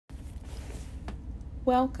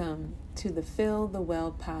Welcome to the Fill the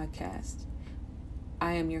Well podcast.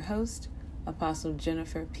 I am your host, Apostle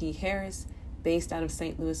Jennifer P. Harris, based out of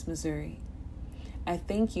St. Louis, Missouri. I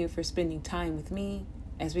thank you for spending time with me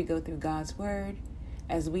as we go through God's Word,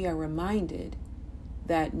 as we are reminded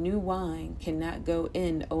that new wine cannot go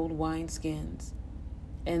in old wineskins,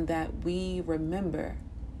 and that we remember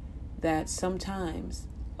that sometimes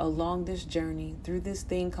along this journey through this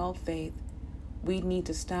thing called faith, we need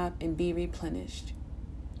to stop and be replenished.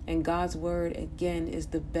 And God's Word, again, is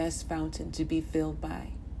the best fountain to be filled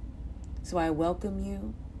by. So I welcome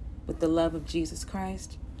you with the love of Jesus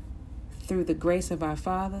Christ, through the grace of our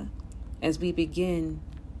Father, as we begin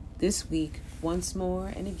this week once more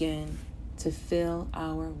and again to fill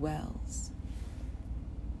our wells.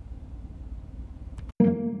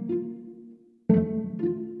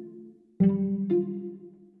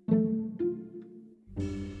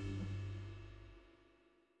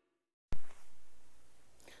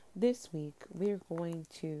 This week, we're going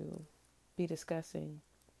to be discussing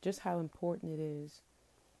just how important it is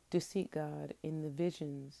to seek God in the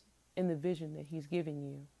vision that He's given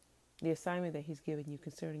you, the assignment that He's given you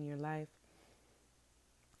concerning your life,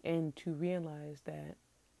 and to realize that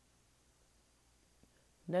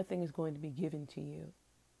nothing is going to be given to you.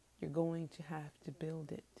 You're going to have to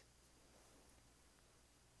build it.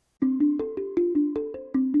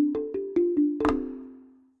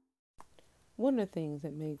 One of the things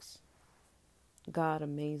that makes God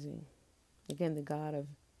amazing, again, the God of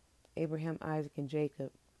Abraham, Isaac, and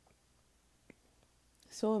Jacob,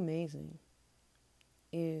 so amazing,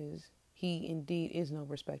 is He indeed is no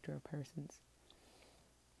respecter of persons.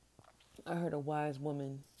 I heard a wise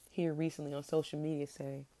woman here recently on social media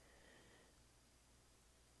say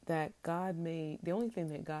that the only thing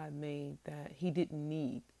that God made that He didn't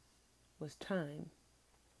need was time.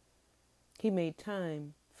 He made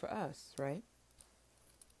time for us, right?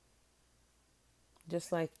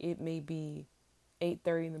 Just like it may be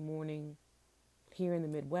 8:30 in the morning here in the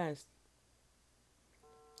Midwest,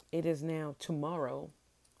 it is now tomorrow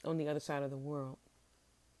on the other side of the world.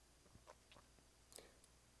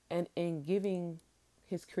 And in giving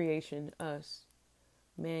His creation, us,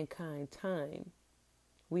 mankind, time,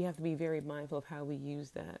 we have to be very mindful of how we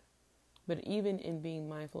use that. But even in being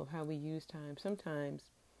mindful of how we use time, sometimes,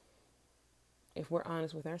 if we're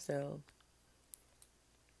honest with ourselves,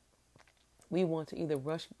 we want to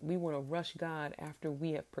rush God after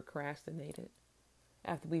we have procrastinated,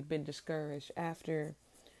 after we've been discouraged, after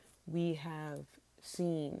we have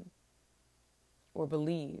seen or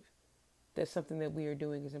believe that something that we are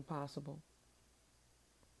doing is impossible.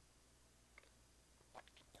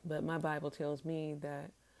 But my Bible tells me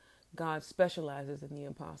that God specializes in the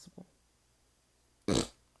impossible.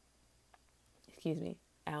 Excuse me,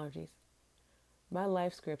 allergies. My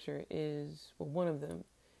life scripture one of them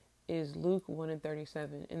is Luke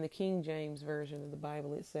 1:37. In the King James Version of the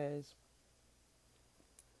Bible, it says,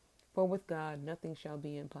 "For with God nothing shall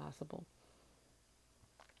be impossible."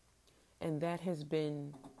 And that has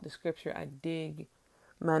been the scripture I dig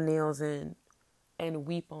my nails in and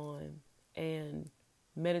weep on and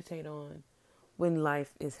meditate on when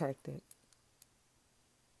life is hectic.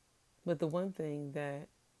 But the one thing that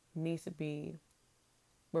needs to be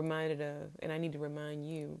reminded of, and I need to remind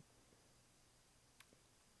you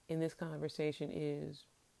in this conversation, is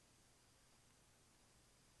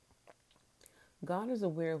God is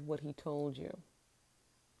aware of what He told you.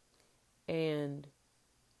 And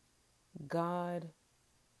God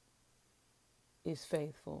is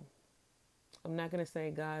faithful. I'm not going to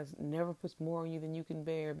say God never puts more on you than you can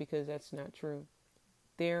bear, because that's not true.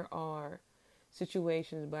 There are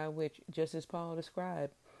situations by which, just as Paul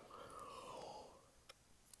described,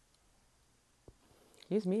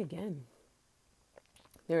 here's me again.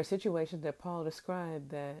 There are situations that Paul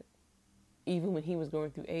described that even when he was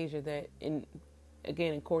going through Asia, that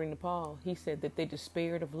again, according to Paul, he said that they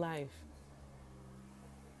despaired of life.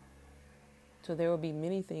 So there will be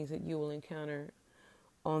many things that you will encounter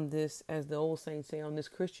on this, as the old saints say, on this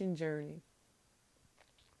Christian journey,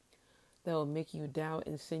 that will make you doubt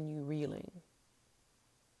and send you reeling.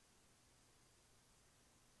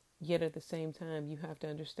 Yet at the same time, you have to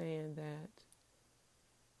understand that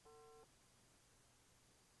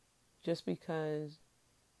just because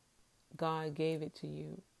God gave it to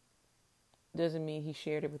you doesn't mean He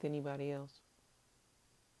shared it with anybody else.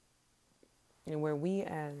 And where we,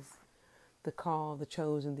 as the called, the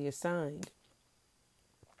chosen, the assigned,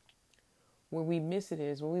 where we miss it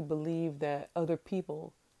is when we believe that other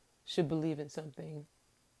people should believe in something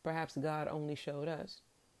perhaps God only showed us.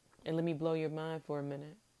 And let me blow your mind for a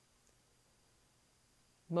minute.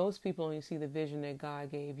 Most people only see the vision that God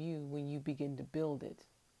gave you when you begin to build it.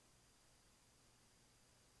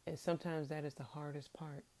 And sometimes that is the hardest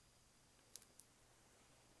part.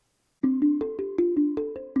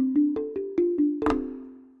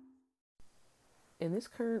 In this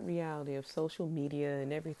current reality of social media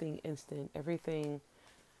and everything instant, everything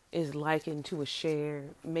is likened to a share,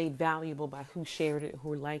 made valuable by who shared it,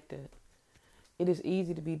 who liked it. It is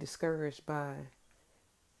easy to be discouraged by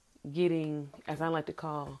getting, as I like to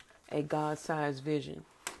call, a God-sized vision.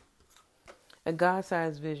 A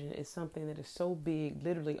God-sized vision is something that is so big,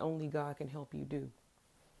 literally only God can help you do.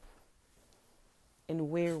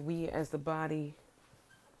 And where we as the body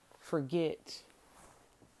forget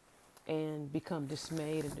and become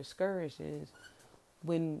dismayed and discouraged is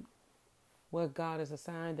when what God has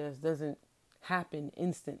assigned us doesn't happen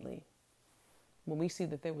instantly. When we see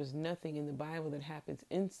that there was nothing in the Bible that happens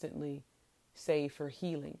instantly, save for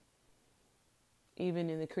healing. Even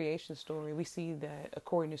in the creation story, we see that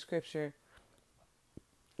according to Scripture,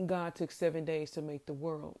 God took 7 days to make the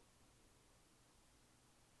world.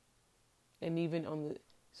 And even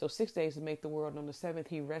so 6 days to make the world, and on the seventh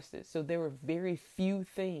he rested. So there were very few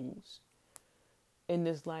things in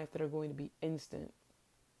this life that are going to be instant.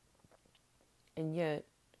 And yet,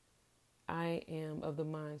 I am of the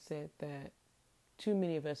mindset that too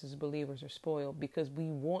many of us as believers are spoiled because we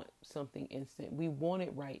want something instant. We want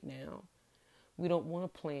it right now. We don't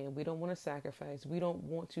want to plan. We don't want to sacrifice. We don't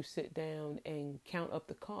want to sit down and count up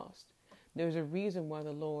the cost. There's a reason why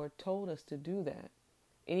the Lord told us to do that.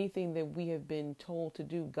 Anything that we have been told to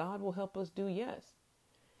do, God will help us do, yes.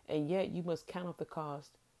 And yet you must count up the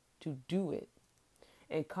cost to do it.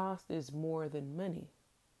 And cost is more than money.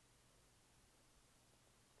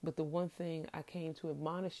 But the one thing I came to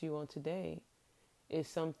admonish you on today is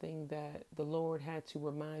something that the Lord had to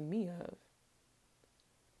remind me of.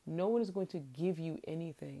 No one is going to give you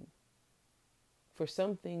anything. For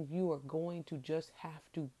some things, you are going to just have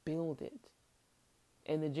to build it.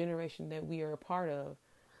 And the generation that we are a part of,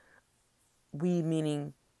 we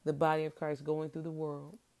meaning the body of Christ going through the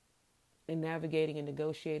world and navigating and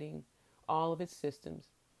negotiating all of its systems.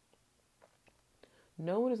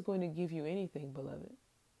 No one is going to give you anything, beloved.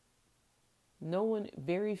 No one,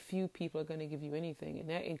 very few people are going to give you anything, and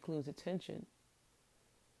that includes attention.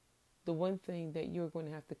 The one thing that you're going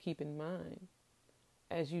to have to keep in mind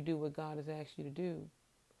as you do what God has asked you to do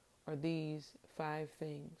are these 5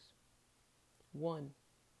 things. 1,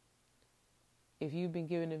 if you've been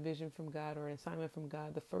given a vision from God or an assignment from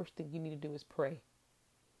God, the first thing you need to do is pray.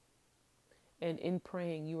 And in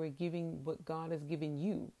praying, you are giving what God has given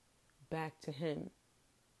you back to Him.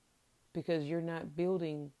 Because you're not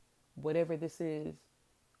building whatever this is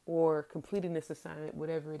or completing this assignment,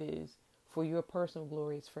 whatever it is, for your personal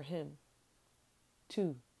glory. It's for Him.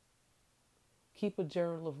 2, keep a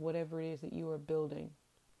journal of whatever it is that you are building.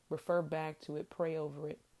 Refer back to it. Pray over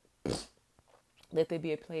it. Let there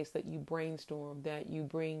be a place that you brainstorm, that you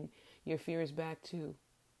bring your fears back to.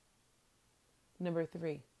 Number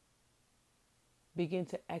 3, begin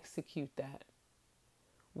to execute that.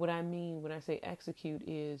 What I mean when I say execute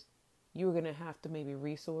is you're going to have to maybe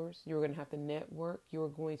resource. You're going to have to network. You're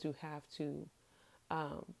going to have to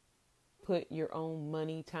put your own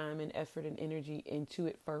money, time, and effort and energy into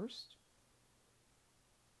it first.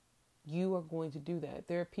 You are going to do that.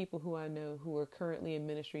 There are people who I know who are currently in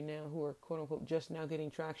ministry now who are quote unquote just now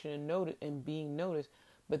getting traction and being noticed,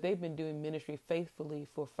 but they've been doing ministry faithfully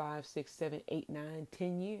for 5, 6, 7, 8, 9,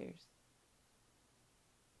 10 years.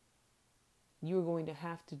 You're going to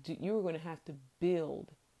have to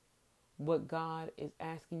build what God is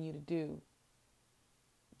asking you to do.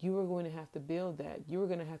 You are going to have to build that. You are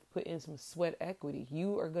going to have to put in some sweat equity.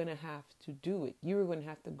 You are going to have to do it. You are going to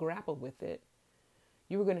have to grapple with it.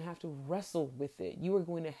 You are going to have to wrestle with it. You are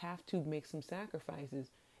going to have to make some sacrifices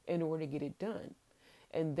in order to get it done.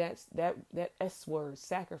 And that S word,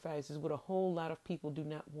 sacrifice, is what a whole lot of people do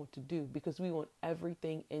not want to do because we want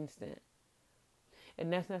everything instant.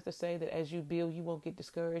 And that's not to say that as you build, you won't get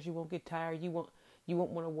discouraged, you won't get tired, you won't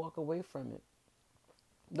want to walk away from it.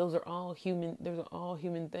 Those are all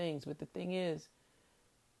human things. But the thing is,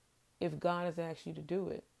 if God has asked you to do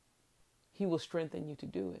it, He will strengthen you to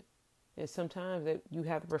do it. And sometimes that you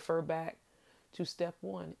have to refer back to step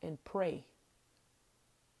 1 and pray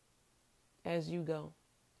as you go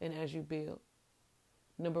and as you build.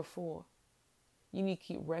 Number 4, you need to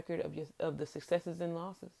keep record of the successes and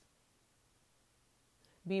losses.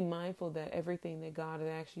 Be mindful that everything that God has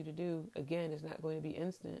asked you to do, again, is not going to be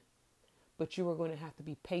instant, but you are going to have to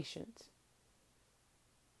be patient.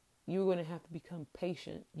 You're going to have to become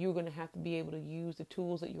patient. You're going to have to be able to use the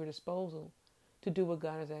tools at your disposal to do what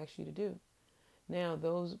God has asked you to do. Now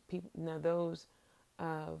those people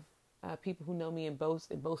who know me in both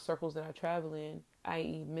circles that I travel in,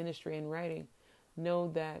 i.e., ministry and writing, know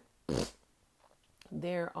that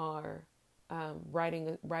there are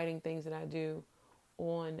writing things that I do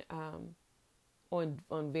on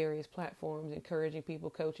on various platforms, encouraging people,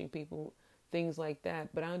 coaching people, things like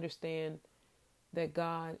that. But I understand that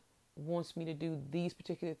God wants me to do these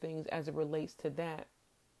particular things as it relates to that.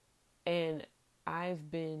 And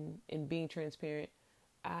I've been, in being transparent,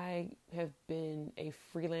 I have been a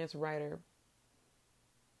freelance writer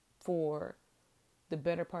for the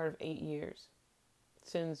better part of 8 years,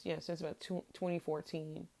 since about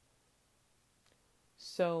 2014.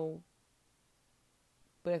 So,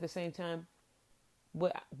 but at the same time,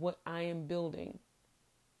 what I am building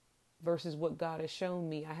versus what God has shown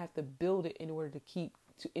me, I have to build it in order to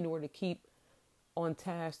keep on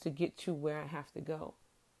task to get to where I have to go.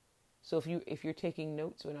 So if you're taking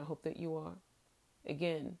notes, and I hope that you are,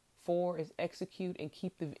 again, 4 is execute and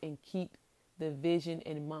keep the vision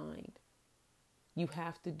in mind. You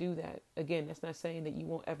have to do that. Again, that's not saying that you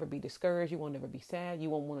won't ever be discouraged, you won't ever be sad, you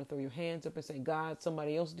won't want to throw your hands up and say, God,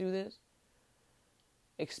 somebody else do this.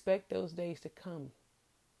 Expect those days to come.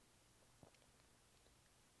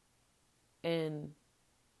 And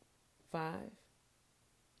 5,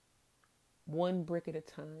 one brick at a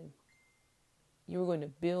time. You're going to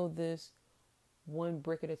build this one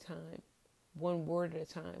brick at a time, one word at a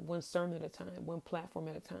time, one sermon at a time, one platform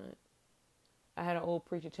at a time. I had an old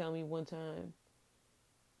preacher tell me one time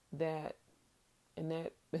that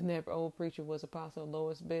old preacher was Apostle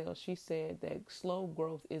Lois Bell. She said that slow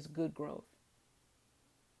growth is good growth.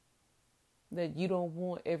 That you don't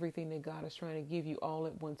want everything that God is trying to give you all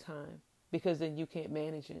at one time, because then you can't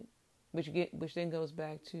manage it. Which then goes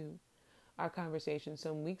back to our conversation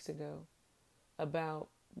some weeks ago about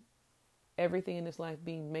everything in this life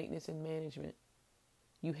being maintenance and management.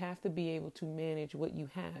 You have to be able to manage what you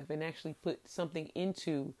have and actually put something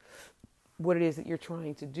into what it is that you're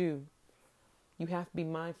trying to do. You have to be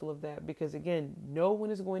mindful of that, because again, no one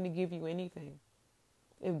is going to give you anything.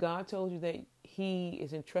 If God told you that He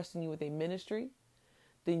is entrusting you with a ministry,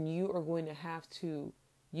 then you are going to have to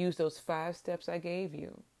use those 5 steps I gave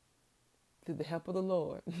you through the help of the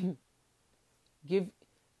Lord. Give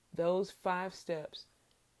those 5 steps,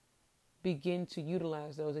 begin to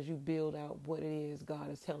utilize those as you build out what it is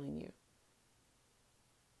God is telling you.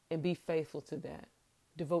 And be faithful to that.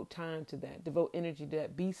 Devote time to that. Devote energy to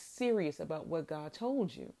that. Be serious about what God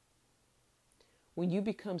told you. When you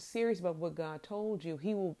become serious about what God told you,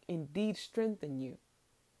 He will indeed strengthen you.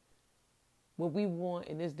 What we want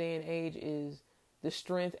in this day and age is the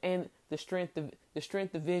strength,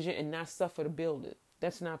 the vision, and not suffer to build it.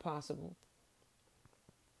 That's not possible.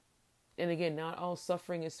 And again, not all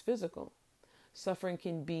suffering is physical. Suffering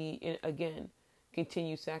can be, again,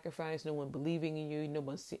 continued sacrifice, no one believing in you,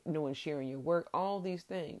 no one sharing your work, all these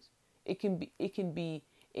things. It can be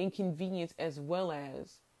inconvenience as well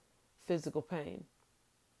as physical pain.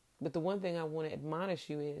 But the one thing I want to admonish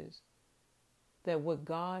you is that what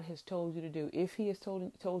God has told you to do, if He has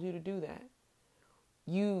told you to do that,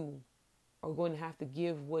 you are going to have to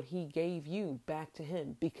give what He gave you back to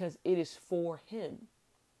Him, because it is for Him.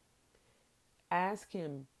 Ask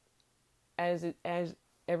Him, as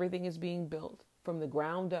everything is being built from the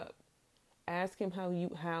ground up. Ask Him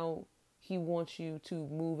how He wants you to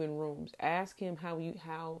move in rooms. Ask Him how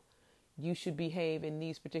you should behave in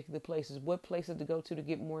these particular places. What places to go to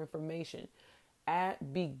get more information.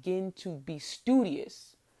 Begin to be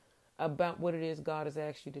studious about what it is God has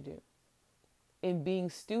asked you to do. In being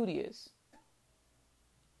studious,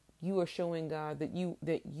 you are showing God that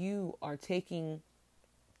you are taking.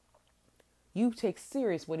 You take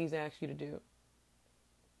serious what He's asked you to do.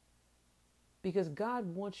 Because God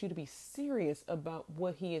wants you to be serious about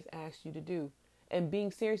what He has asked you to do. And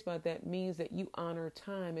being serious about that means that you honor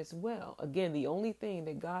time as well. Again, the only thing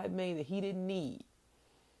that God made that He didn't need,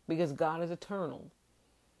 because God is eternal.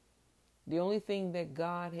 The only thing that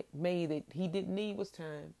God made that He didn't need was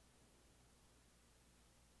time.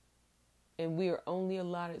 And we are only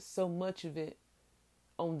allotted so much of it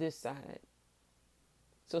on this side.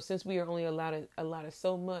 So since we are only allotted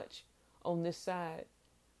so much on this side,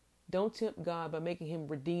 don't tempt God by making Him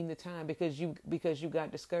redeem the time because you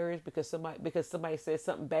got discouraged, because somebody said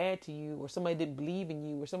something bad to you, or somebody didn't believe in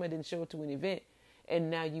you, or somebody didn't show up to an event, and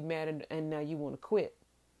now you mad and now you want to quit.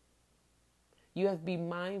 You have to be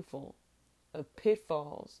mindful of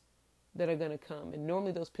pitfalls that are going to come, and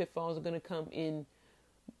normally those pitfalls are going to come in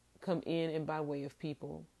and by way of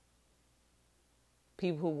people.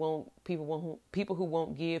 People who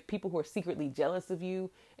won't give, people who are secretly jealous of you,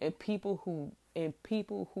 and people who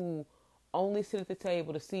only sit at the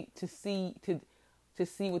table to see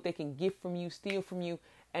what they can get from you, steal from you,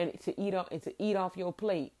 and to eat off your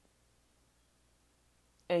plate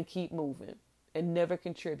and keep moving and never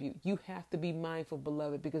contribute. You have to be mindful,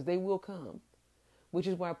 beloved, because they will come. Which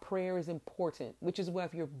is why prayer is important. Which is why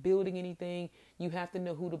if you're building anything, you have to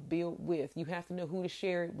know who to build with. You have to know who to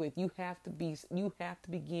share it with. You have to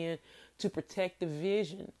begin to protect the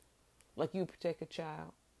vision like you protect a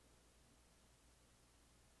child.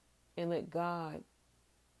 And let God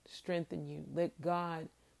strengthen you. Let God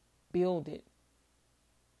build it.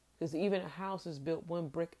 Because even a house is built one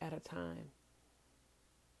brick at a time.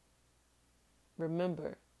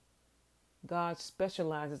 Remember, God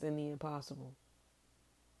specializes in the impossible.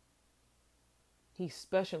 He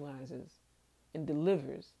specializes and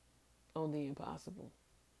delivers on the impossible.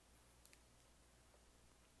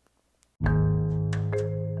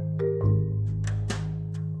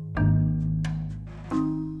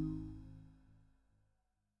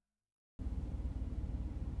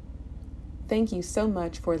 Thank you so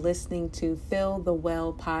much for listening to Fill the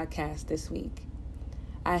Well podcast this week.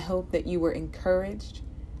 I hope that you were encouraged.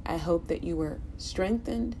 I hope that you were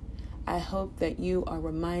strengthened. I hope that you are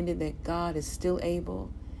reminded that God is still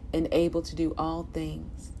able and able to do all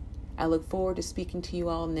things. I look forward to speaking to you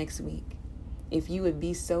all next week. If you would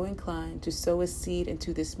be so inclined to sow a seed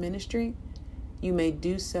into this ministry, you may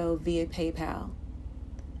do so via PayPal.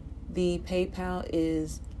 The PayPal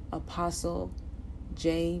is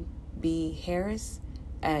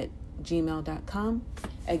apostlejbharris@gmail.com.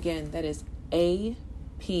 Again, that is APOSTLE,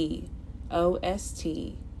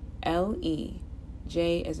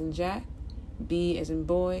 J as in Jack, B as in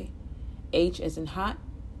boy, H as in hot,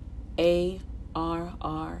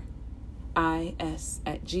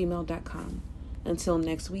 ARRIS@gmail.com. Until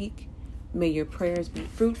next week, may your prayers be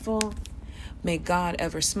fruitful, may God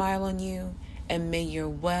ever smile on you, and may your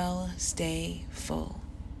well stay full.